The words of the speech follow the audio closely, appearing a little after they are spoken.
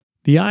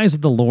The eyes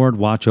of the Lord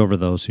watch over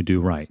those who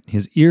do right.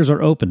 His ears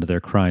are open to their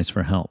cries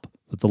for help.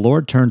 But the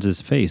Lord turns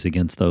his face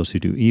against those who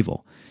do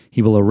evil.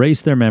 He will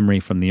erase their memory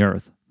from the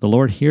earth. The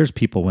Lord hears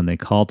people when they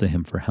call to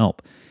him for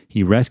help.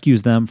 He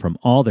rescues them from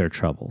all their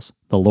troubles.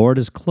 The Lord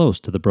is close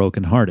to the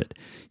brokenhearted.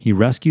 He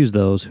rescues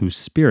those whose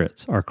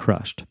spirits are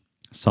crushed.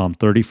 Psalm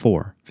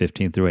 34,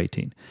 15 through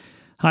 18.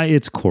 Hi,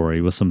 it's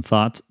Corey with some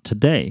thoughts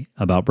today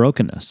about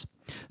brokenness.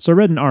 So I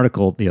read an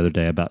article the other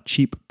day about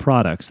cheap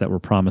products that were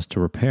promised to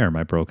repair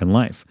my broken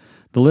life.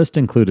 The list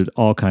included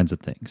all kinds of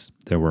things.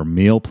 There were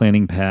meal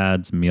planning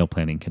pads, meal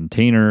planning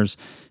containers,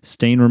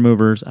 stain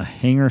removers, a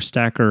hanger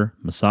stacker,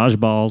 massage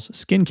balls,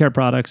 skincare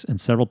products, and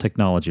several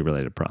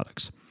technology-related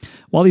products.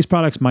 While these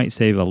products might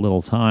save a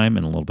little time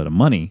and a little bit of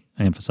money,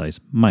 I emphasize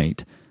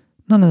might,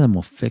 none of them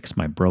will fix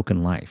my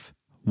broken life.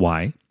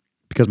 Why?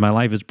 Because my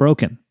life is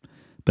broken.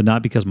 But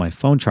not because my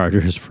phone charger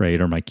is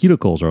frayed or my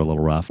cuticles are a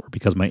little rough or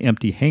because my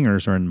empty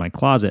hangers are in my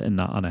closet and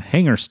not on a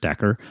hanger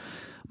stacker.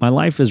 My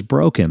life is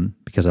broken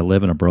because I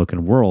live in a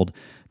broken world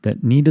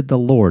that needed the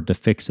Lord to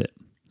fix it.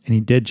 And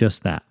he did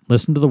just that.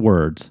 Listen to the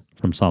words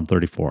from Psalm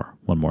 34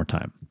 one more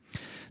time.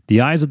 The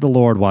eyes of the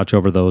Lord watch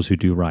over those who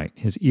do right.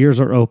 His ears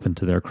are open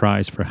to their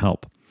cries for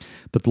help.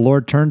 But the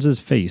Lord turns his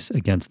face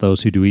against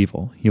those who do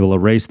evil. He will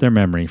erase their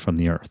memory from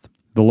the earth.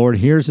 The Lord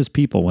hears his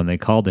people when they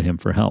call to him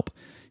for help.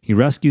 He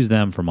rescues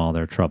them from all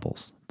their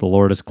troubles. The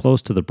Lord is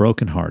close to the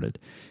brokenhearted.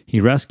 He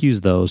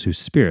rescues those whose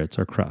spirits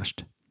are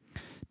crushed.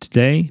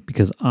 Today,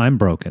 because I'm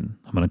broken,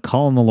 I'm going to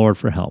call on the Lord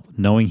for help,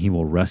 knowing he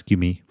will rescue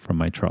me from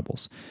my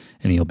troubles,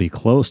 and he'll be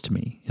close to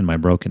me in my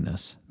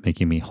brokenness,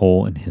 making me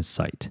whole in his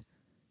sight.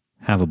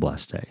 Have a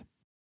blessed day.